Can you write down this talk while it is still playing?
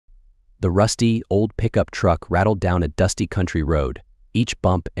The rusty, old pickup truck rattled down a dusty country road, each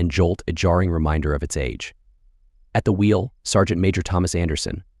bump and jolt a jarring reminder of its age. At the wheel, Sergeant Major Thomas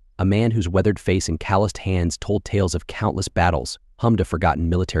Anderson, a man whose weathered face and calloused hands told tales of countless battles, hummed a forgotten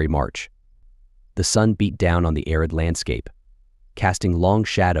military march. The sun beat down on the arid landscape, casting long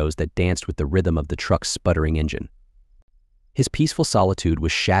shadows that danced with the rhythm of the truck's sputtering engine. His peaceful solitude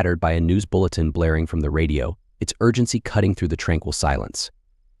was shattered by a news bulletin blaring from the radio, its urgency cutting through the tranquil silence.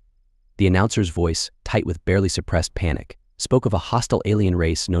 The announcer's voice, tight with barely suppressed panic, spoke of a hostile alien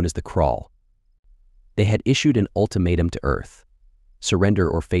race known as the Crawl. They had issued an ultimatum to Earth: surrender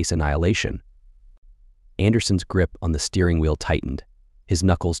or face annihilation. Anderson's grip on the steering wheel tightened, his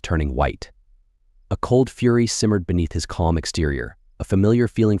knuckles turning white. A cold fury simmered beneath his calm exterior, a familiar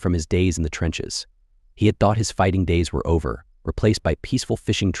feeling from his days in the trenches. He had thought his fighting days were over, replaced by peaceful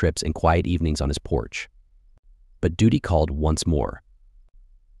fishing trips and quiet evenings on his porch. But duty called once more.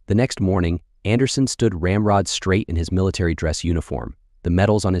 The next morning, Anderson stood ramrod straight in his military dress uniform. The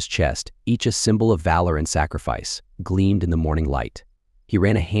medals on his chest, each a symbol of valor and sacrifice, gleamed in the morning light. He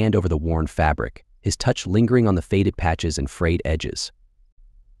ran a hand over the worn fabric, his touch lingering on the faded patches and frayed edges.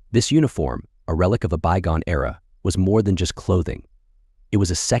 This uniform, a relic of a bygone era, was more than just clothing. It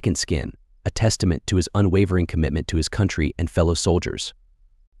was a second skin, a testament to his unwavering commitment to his country and fellow soldiers.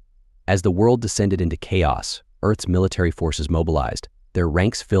 As the world descended into chaos, Earth's military forces mobilized, their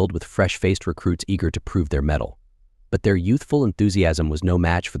ranks filled with fresh-faced recruits eager to prove their mettle. But their youthful enthusiasm was no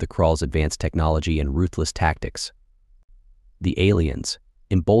match for the Crawl's advanced technology and ruthless tactics. The aliens,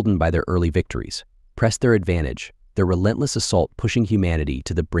 emboldened by their early victories, pressed their advantage, their relentless assault pushing humanity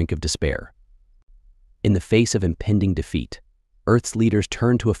to the brink of despair. In the face of impending defeat, Earth's leaders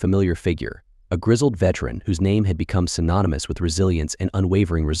turned to a familiar figure, a grizzled veteran whose name had become synonymous with resilience and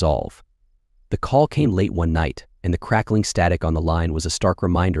unwavering resolve. The call came late one night, and the crackling static on the line was a stark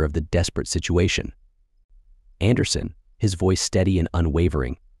reminder of the desperate situation. Anderson, his voice steady and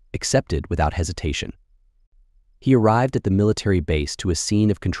unwavering, accepted without hesitation. He arrived at the military base to a scene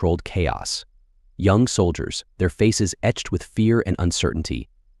of controlled chaos. Young soldiers, their faces etched with fear and uncertainty,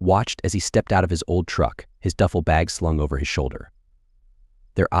 watched as he stepped out of his old truck, his duffel bag slung over his shoulder.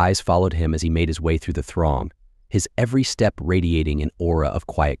 Their eyes followed him as he made his way through the throng, his every step radiating an aura of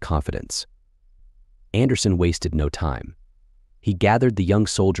quiet confidence. Anderson wasted no time. He gathered the young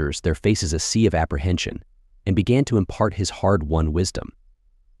soldiers, their faces a sea of apprehension, and began to impart his hard-won wisdom.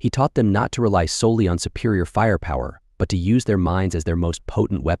 He taught them not to rely solely on superior firepower, but to use their minds as their most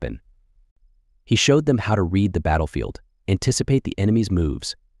potent weapon. He showed them how to read the battlefield, anticipate the enemy's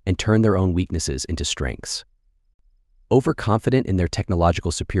moves, and turn their own weaknesses into strengths. Overconfident in their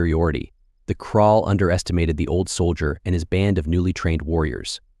technological superiority, the Crawl underestimated the old soldier and his band of newly trained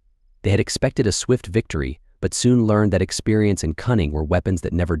warriors. They had expected a swift victory, but soon learned that experience and cunning were weapons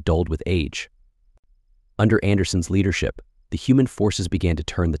that never dulled with age. Under Anderson's leadership, the human forces began to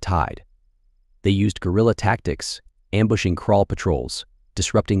turn the tide. They used guerrilla tactics, ambushing Crawl patrols,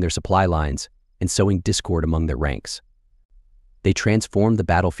 disrupting their supply lines, and sowing discord among their ranks. They transformed the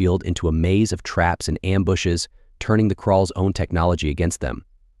battlefield into a maze of traps and ambushes, turning the Crawl's own technology against them.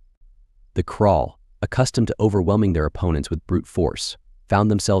 The Crawl, accustomed to overwhelming their opponents with brute force, found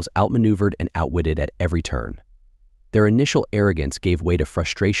themselves outmaneuvered and outwitted at every turn. Their initial arrogance gave way to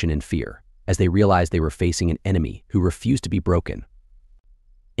frustration and fear, as they realized they were facing an enemy who refused to be broken.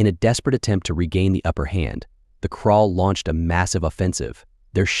 In a desperate attempt to regain the upper hand, the Crawl launched a massive offensive,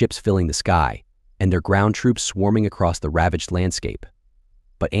 their ships filling the sky, and their ground troops swarming across the ravaged landscape.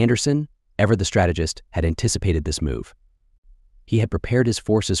 But Anderson, ever the strategist, had anticipated this move. He had prepared his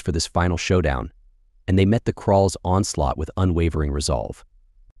forces for this final showdown, and they met the Crawl's onslaught with unwavering resolve.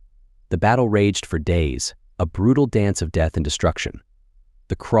 The battle raged for days, a brutal dance of death and destruction.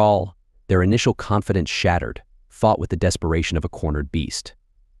 The Crawl, their initial confidence shattered, fought with the desperation of a cornered beast.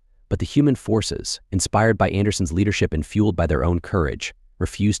 But the human forces, inspired by Anderson's leadership and fueled by their own courage,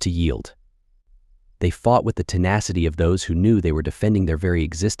 refused to yield. They fought with the tenacity of those who knew they were defending their very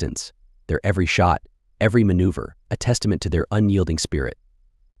existence, their every shot, every maneuver, a testament to their unyielding spirit.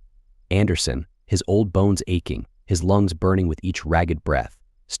 Anderson, his old bones aching, his lungs burning with each ragged breath,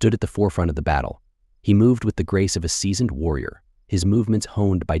 stood at the forefront of the battle. He moved with the grace of a seasoned warrior, his movements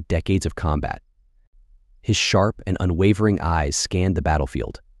honed by decades of combat. His sharp and unwavering eyes scanned the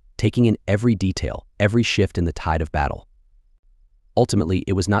battlefield, taking in every detail, every shift in the tide of battle. Ultimately,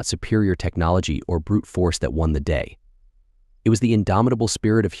 it was not superior technology or brute force that won the day. It was the indomitable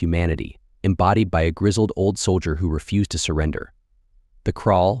spirit of humanity, embodied by a grizzled old soldier who refused to surrender. The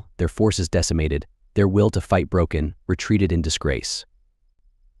Crawl, their forces decimated, their will to fight broken, retreated in disgrace.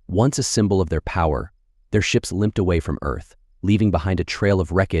 Once a symbol of their power, their ships limped away from Earth, leaving behind a trail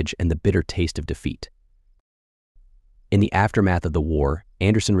of wreckage and the bitter taste of defeat. In the aftermath of the war,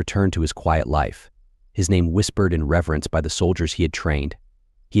 Anderson returned to his quiet life, his name whispered in reverence by the soldiers he had trained.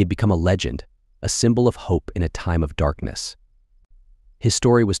 He had become a legend, a symbol of hope in a time of darkness. His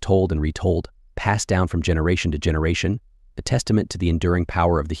story was told and retold, passed down from generation to generation, a testament to the enduring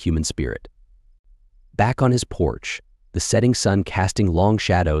power of the human spirit. Back on his porch, the setting sun casting long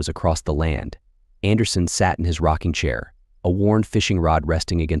shadows across the land, Anderson sat in his rocking chair, a worn fishing rod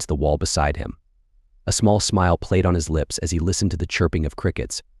resting against the wall beside him. A small smile played on his lips as he listened to the chirping of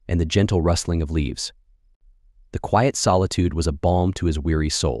crickets and the gentle rustling of leaves. The quiet solitude was a balm to his weary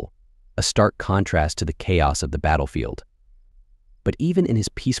soul, a stark contrast to the chaos of the battlefield. But even in his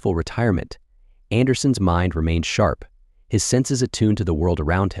peaceful retirement, Anderson's mind remained sharp, his senses attuned to the world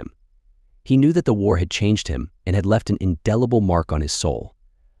around him. He knew that the war had changed him and had left an indelible mark on his soul.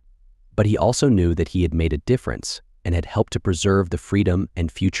 But he also knew that he had made a difference and had helped to preserve the freedom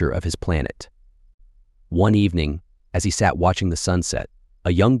and future of his planet. One evening, as he sat watching the sunset,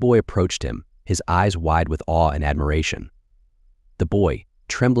 a young boy approached him, his eyes wide with awe and admiration. The boy,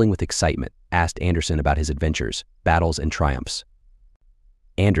 trembling with excitement, asked Anderson about his adventures, battles, and triumphs.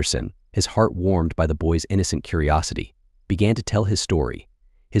 Anderson, his heart warmed by the boy's innocent curiosity, began to tell his story,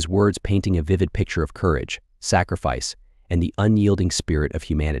 his words painting a vivid picture of courage, sacrifice, and the unyielding spirit of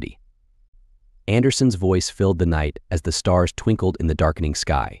humanity. Anderson's voice filled the night as the stars twinkled in the darkening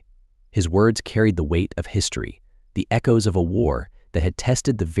sky. His words carried the weight of history, the echoes of a war that had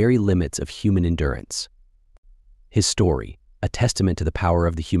tested the very limits of human endurance. His story, a testament to the power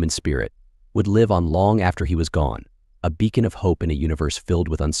of the human spirit, would live on long after he was gone, a beacon of hope in a universe filled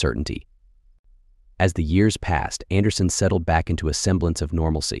with uncertainty. As the years passed, Anderson settled back into a semblance of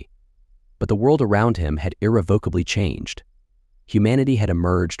normalcy. But the world around him had irrevocably changed. Humanity had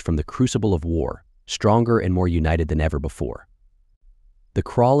emerged from the crucible of war, stronger and more united than ever before. The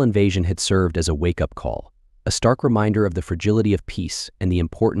Krall invasion had served as a wake-up call, a stark reminder of the fragility of peace and the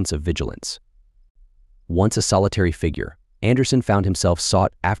importance of vigilance. Once a solitary figure, Anderson found himself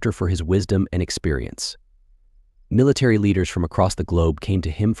sought after for his wisdom and experience. Military leaders from across the globe came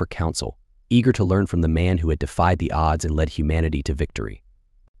to him for counsel, eager to learn from the man who had defied the odds and led humanity to victory.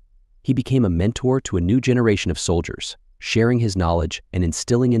 He became a mentor to a new generation of soldiers, sharing his knowledge and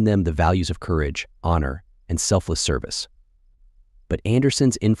instilling in them the values of courage, honor, and selfless service. But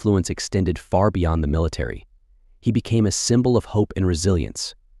Anderson's influence extended far beyond the military. He became a symbol of hope and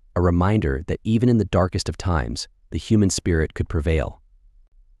resilience, a reminder that even in the darkest of times, the human spirit could prevail.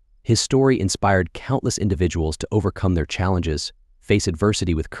 His story inspired countless individuals to overcome their challenges, face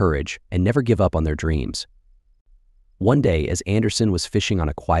adversity with courage, and never give up on their dreams. One day, as Anderson was fishing on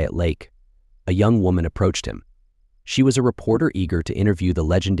a quiet lake, a young woman approached him. She was a reporter eager to interview the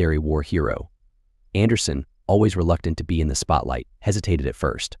legendary war hero. Anderson, always reluctant to be in the spotlight, hesitated at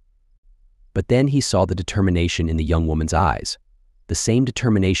first. But then he saw the determination in the young woman's eyes, the same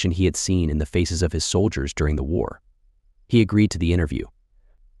determination he had seen in the faces of his soldiers during the war. He agreed to the interview.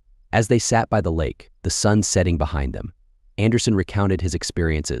 As they sat by the lake, the sun setting behind them, Anderson recounted his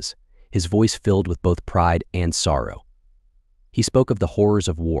experiences, his voice filled with both pride and sorrow. He spoke of the horrors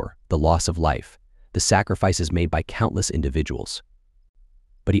of war, the loss of life, the sacrifices made by countless individuals.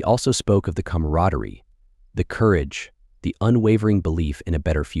 But he also spoke of the camaraderie, the courage, the unwavering belief in a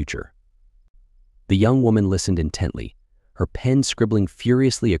better future. The young woman listened intently, her pen scribbling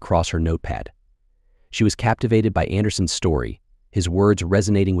furiously across her notepad. She was captivated by Anderson's story, his words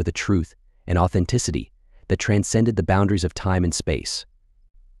resonating with a truth and authenticity that transcended the boundaries of time and space.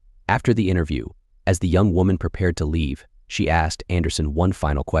 After the interview, as the young woman prepared to leave, she asked Anderson one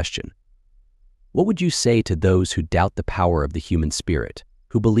final question. What would you say to those who doubt the power of the human spirit,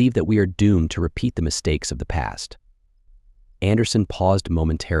 who believe that we are doomed to repeat the mistakes of the past? Anderson paused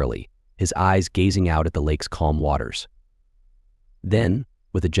momentarily, his eyes gazing out at the lake's calm waters. Then,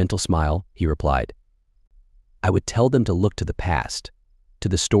 with a gentle smile, he replied, I would tell them to look to the past, to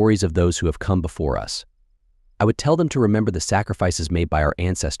the stories of those who have come before us. I would tell them to remember the sacrifices made by our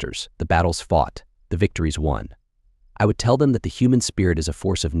ancestors, the battles fought, the victories won. I would tell them that the human spirit is a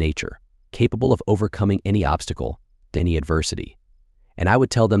force of nature, capable of overcoming any obstacle, any adversity. And I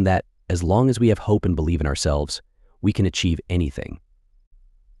would tell them that, as long as we have hope and believe in ourselves, we can achieve anything.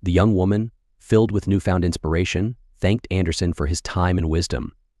 The young woman, filled with newfound inspiration, thanked Anderson for his time and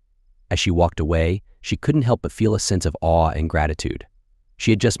wisdom. As she walked away, she couldn't help but feel a sense of awe and gratitude.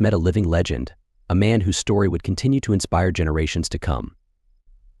 She had just met a living legend, a man whose story would continue to inspire generations to come.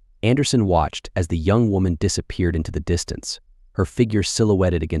 Anderson watched as the young woman disappeared into the distance, her figure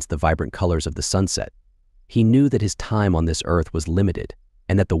silhouetted against the vibrant colors of the sunset. He knew that his time on this earth was limited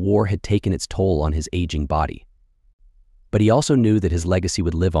and that the war had taken its toll on his aging body. But he also knew that his legacy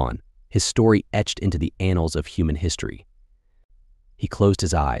would live on, his story etched into the annals of human history. He closed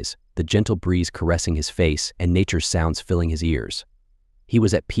his eyes, the gentle breeze caressing his face and nature's sounds filling his ears. He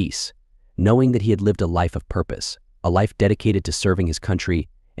was at peace, knowing that he had lived a life of purpose, a life dedicated to serving his country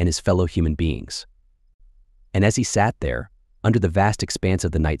and his fellow human beings. And as he sat there, under the vast expanse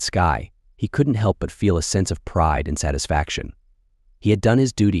of the night sky, he couldn't help but feel a sense of pride and satisfaction. He had done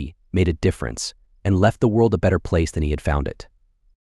his duty, made a difference, and left the world a better place than he had found it.